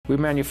We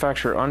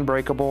manufacture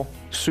unbreakable,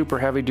 super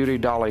heavy-duty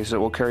dollies that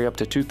will carry up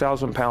to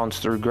 2,000 pounds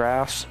through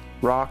grass,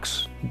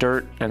 rocks,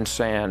 dirt, and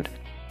sand.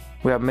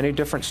 We have many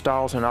different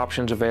styles and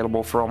options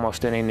available for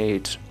almost any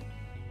needs.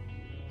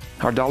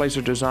 Our dollies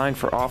are designed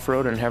for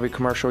off-road and heavy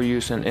commercial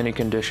use in any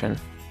condition.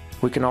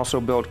 We can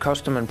also build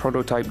custom and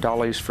prototype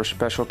dollies for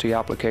specialty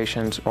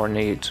applications or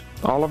needs.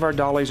 All of our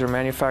dollies are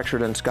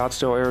manufactured in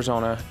Scottsdale,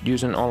 Arizona,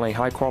 using only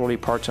high-quality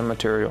parts and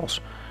materials.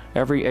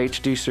 Every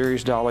HD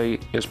series dolly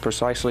is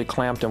precisely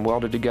clamped and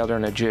welded together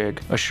in a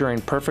jig, assuring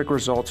perfect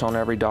results on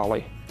every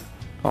dolly.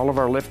 All of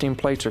our lifting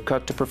plates are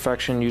cut to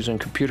perfection using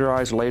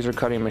computerized laser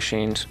cutting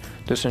machines.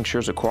 This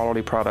ensures a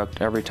quality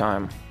product every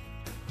time.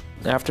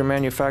 After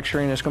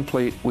manufacturing is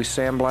complete, we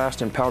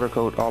sandblast and powder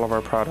coat all of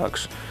our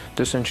products.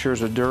 This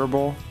ensures a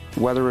durable,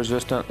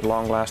 weather-resistant,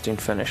 long-lasting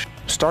finish.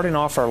 Starting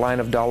off our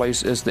line of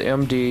dollies is the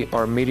MD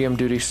or Medium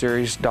Duty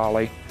Series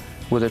dolly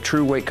with a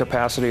true weight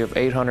capacity of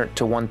 800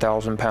 to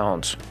 1,000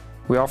 pounds.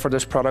 We offer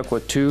this product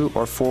with 2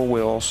 or 4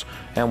 wheels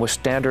and with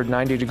standard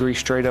 90-degree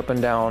straight up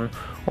and down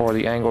or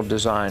the angled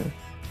design.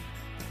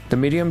 The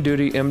Medium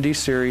Duty MD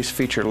Series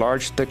feature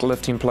large, thick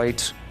lifting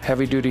plates,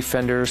 heavy-duty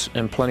fenders,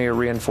 and plenty of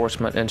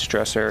reinforcement in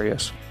stress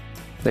areas.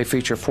 They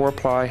feature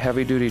 4-ply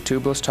heavy-duty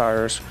tubeless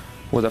tires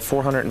with a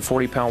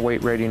 440-pound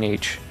weight rating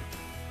each,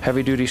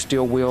 heavy-duty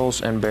steel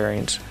wheels and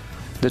bearings.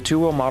 The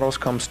 2-wheel models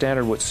come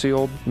standard with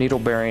sealed needle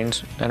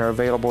bearings and are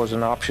available as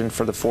an option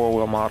for the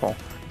 4-wheel model.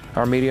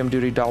 Our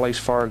medium-duty dollies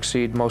far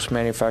exceed most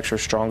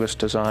manufacturers' strongest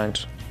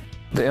designs.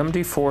 The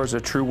MD4 is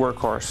a true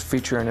workhorse,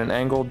 featuring an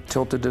angled,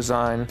 tilted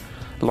design,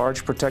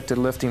 large protected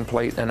lifting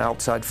plate, and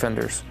outside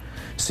fenders.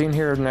 Seen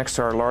here next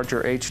to our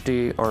larger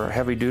HD or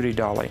heavy-duty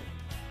dolly.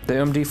 The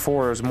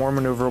MD4 is more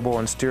maneuverable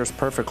and steers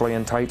perfectly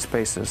in tight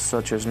spaces,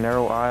 such as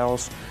narrow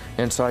aisles,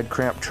 inside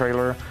cramped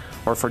trailer,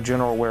 or for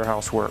general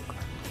warehouse work.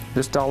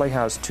 This dolly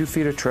has 2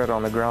 feet of tread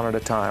on the ground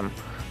at a time.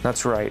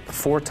 That's right,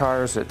 4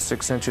 tires at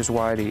 6 inches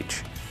wide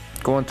each.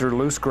 Going through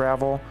loose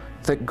gravel,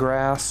 thick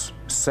grass,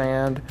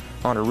 sand,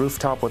 on a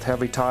rooftop with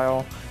heavy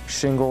tile,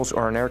 shingles,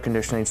 or an air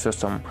conditioning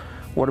system.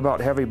 What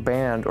about heavy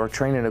band or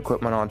training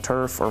equipment on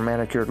turf or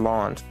manicured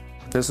lawns?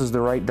 This is the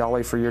right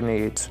dolly for your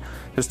needs.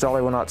 This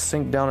dolly will not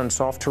sink down in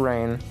soft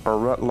terrain or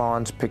rut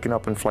lawns picking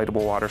up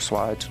inflatable water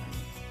slides.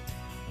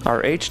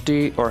 Our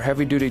HD or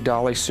heavy-duty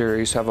dolly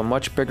series have a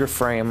much bigger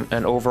frame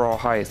and overall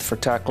height for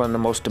tackling the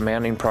most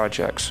demanding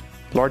projects.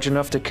 Large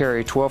enough to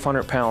carry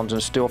 1,200 pounds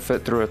and still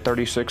fit through a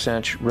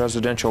 36-inch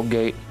residential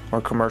gate or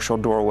commercial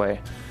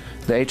doorway.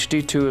 The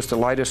HD2 is the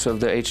lightest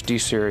of the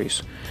HD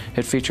series.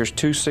 It features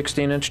 2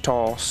 16-inch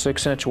tall,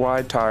 6-inch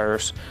wide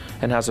tires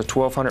and has a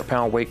 1,200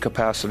 pound weight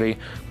capacity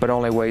but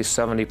only weighs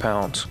 70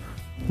 pounds.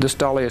 This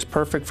dolly is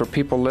perfect for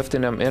people lifting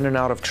them in and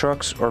out of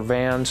trucks or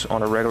vans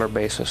on a regular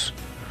basis.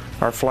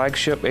 Our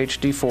flagship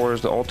HD4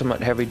 is the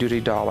ultimate heavy-duty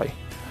dolly.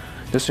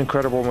 This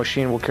incredible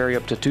machine will carry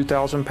up to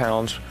 2,000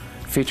 pounds,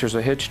 features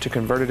a hitch to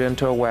convert it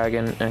into a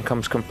wagon, and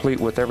comes complete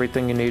with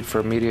everything you need for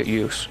immediate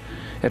use.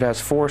 It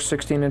has 4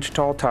 16-inch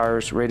tall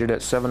tires rated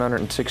at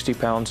 760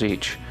 pounds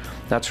each.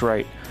 That's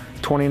right,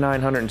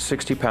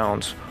 2,960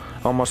 pounds.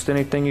 Almost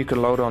anything you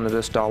can load onto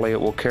this dolly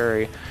it will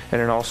carry,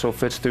 and it also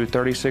fits through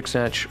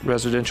 36-inch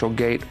residential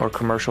gate or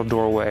commercial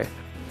doorway.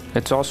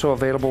 It's also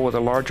available with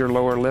a larger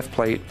lower lift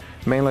plate,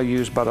 mainly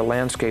used by the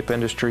landscape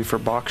industry for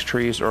box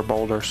trees or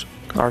boulders.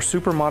 Our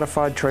super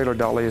modified trailer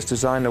dolly is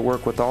designed to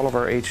work with all of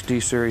our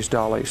HD series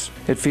dollies.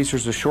 It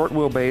features a short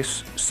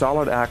wheelbase,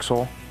 solid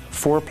axle,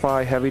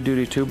 4-ply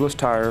heavy-duty tubeless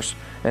tires,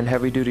 and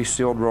heavy-duty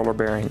sealed roller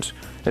bearings.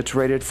 It's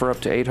rated for up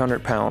to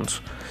 800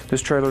 pounds.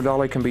 This trailer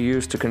dolly can be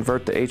used to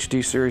convert the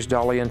HD series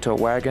dolly into a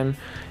wagon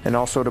and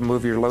also to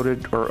move your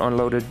loaded or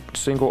unloaded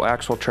single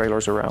axle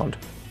trailers around.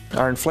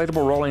 Our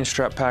inflatable rolling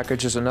strap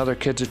package is another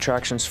kids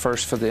attractions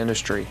first for the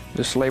industry.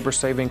 This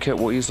labor-saving kit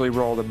will easily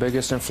roll the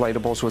biggest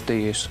inflatables with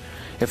ease.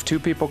 If 2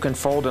 people can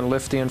fold and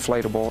lift the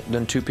inflatable,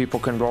 then 2 people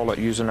can roll it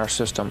using our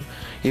system,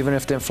 even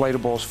if the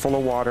inflatable is full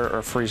of water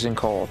or freezing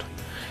cold.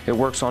 It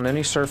works on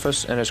any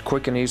surface and is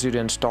quick and easy to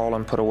install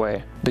and put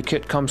away. The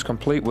kit comes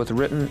complete with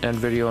written and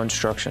video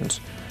instructions.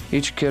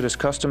 Each kit is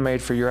custom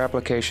made for your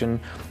application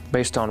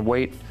based on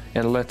weight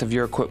and length of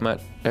your equipment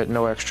at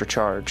no extra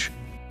charge.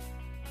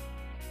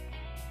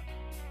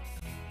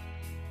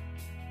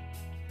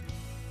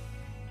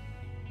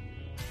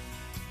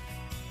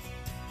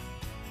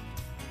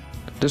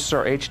 This is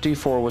our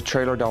HD4 with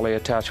trailer dolly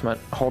attachment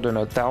holding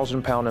a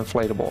 1,000-pound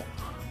inflatable.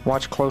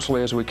 Watch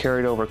closely as we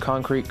carry it over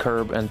concrete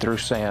curb and through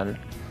sand.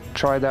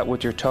 Try that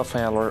with your tough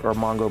handler or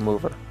Mongo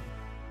mover.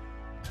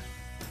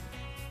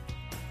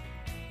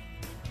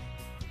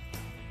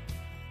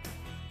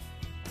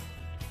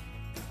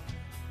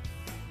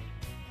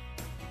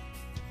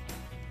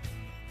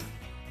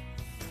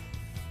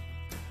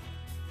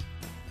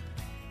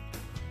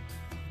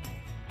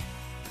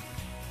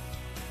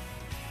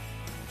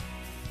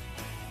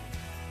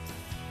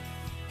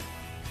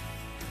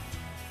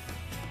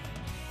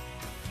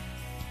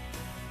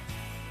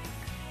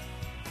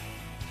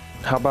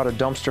 How about a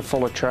dumpster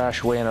full of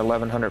trash weighing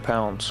 1,100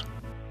 pounds?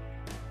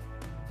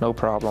 No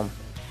problem.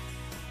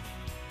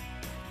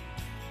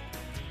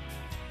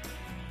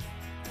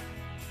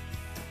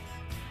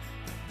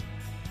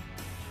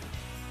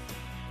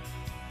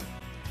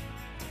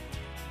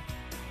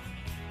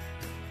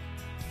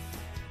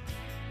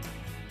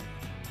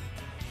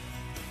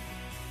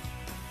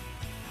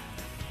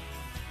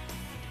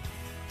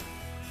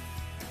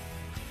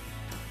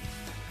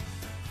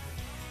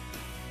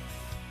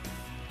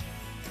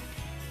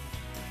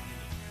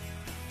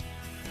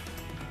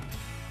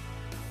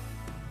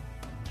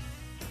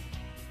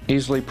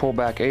 Easily pull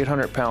back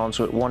 800 pounds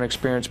with one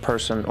experienced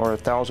person or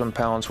 1,000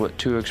 pounds with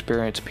two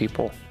experienced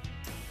people.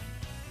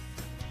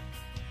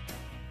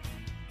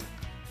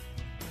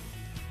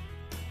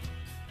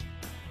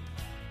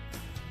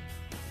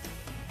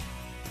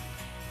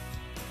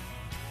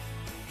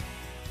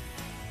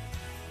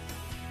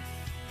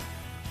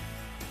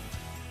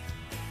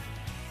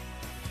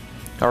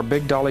 Our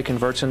big dolly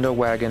converts into a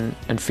wagon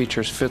and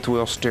features fifth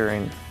wheel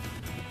steering.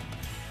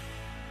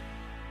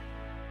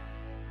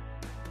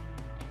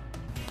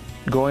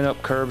 Going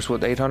up curbs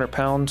with 800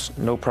 pounds,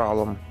 no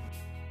problem.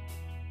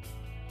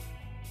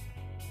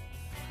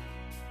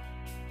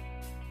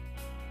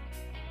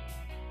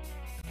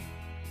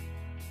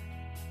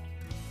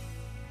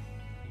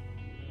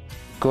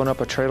 Going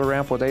up a trailer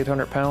ramp with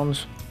 800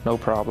 pounds, no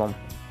problem.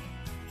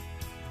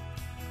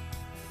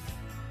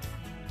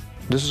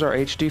 This is our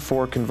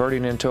HD4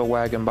 converting into a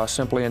wagon by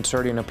simply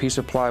inserting a piece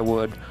of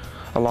plywood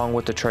along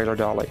with the trailer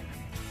dolly.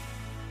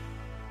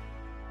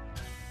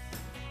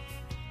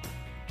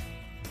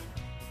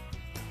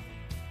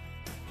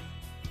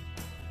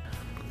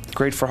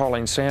 Great for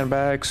hauling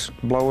sandbags,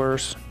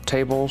 blowers,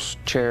 tables,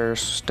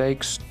 chairs,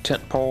 stakes,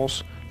 tent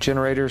poles,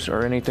 generators,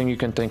 or anything you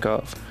can think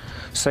of.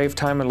 Save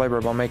time and labor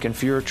by making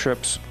fewer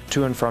trips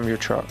to and from your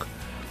truck.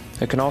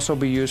 It can also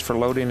be used for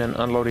loading and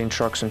unloading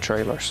trucks and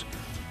trailers.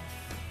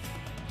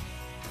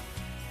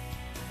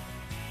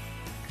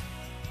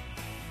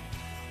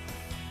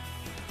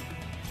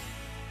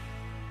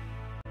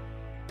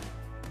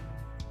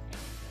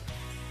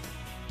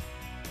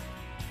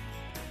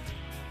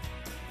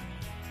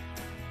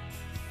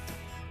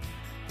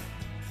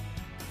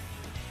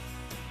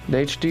 The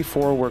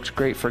HD4 works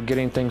great for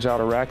getting things out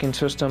of racking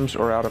systems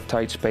or out of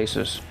tight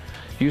spaces.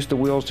 Use the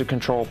wheels to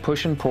control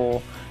push and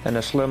pull, and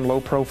the slim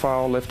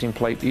low-profile lifting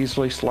plate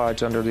easily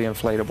slides under the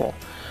inflatable.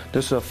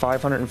 This is a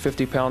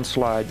 550-pound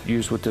slide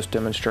used with this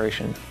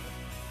demonstration.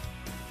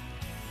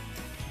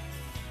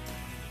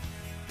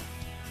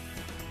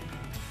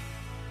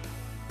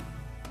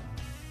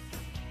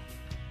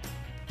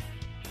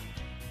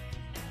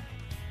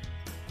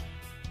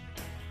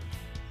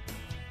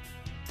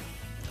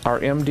 Our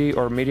MD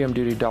or medium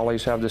duty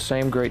dollies have the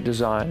same great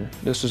design.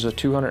 This is a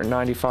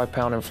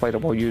 295-pound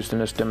inflatable used in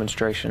this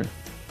demonstration.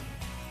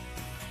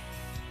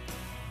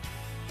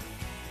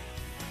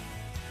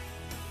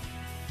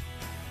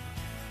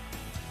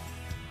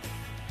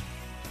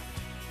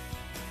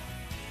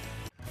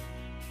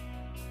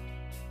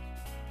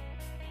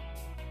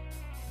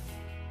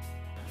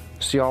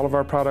 See all of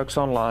our products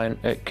online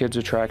at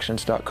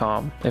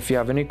kidsattractions.com. If you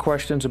have any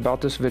questions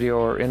about this video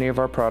or any of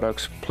our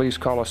products, please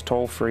call us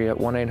toll free at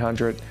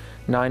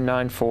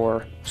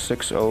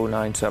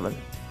 1-800-994-6097.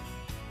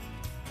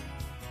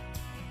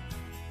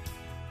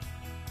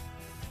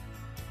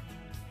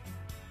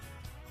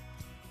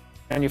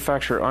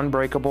 Manufacture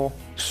unbreakable,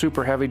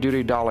 super heavy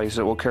duty dollies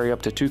that will carry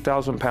up to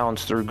 2,000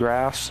 pounds through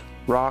grass,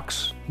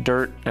 rocks,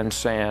 dirt, and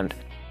sand.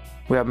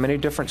 We have many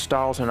different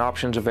styles and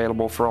options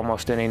available for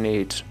almost any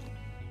needs.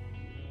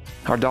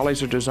 Our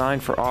dollies are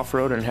designed for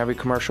off-road and heavy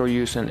commercial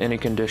use in any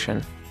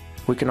condition.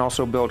 We can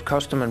also build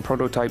custom and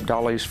prototype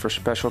dollies for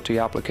specialty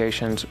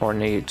applications or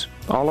needs.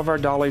 All of our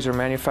dollies are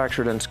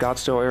manufactured in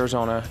Scottsdale,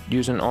 Arizona,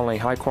 using only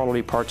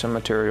high-quality parts and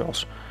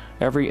materials.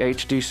 Every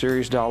HD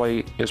series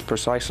dolly is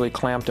precisely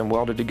clamped and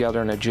welded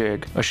together in a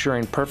jig,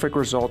 assuring perfect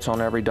results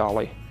on every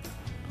dolly.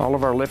 All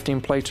of our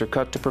lifting plates are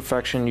cut to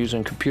perfection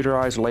using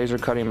computerized laser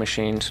cutting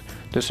machines.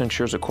 This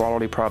ensures a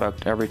quality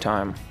product every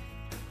time.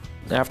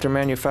 After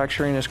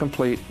manufacturing is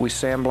complete, we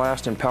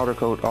sandblast and powder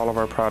coat all of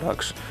our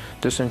products.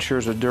 This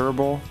ensures a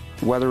durable,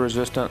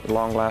 weather-resistant,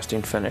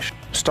 long-lasting finish.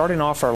 Starting off our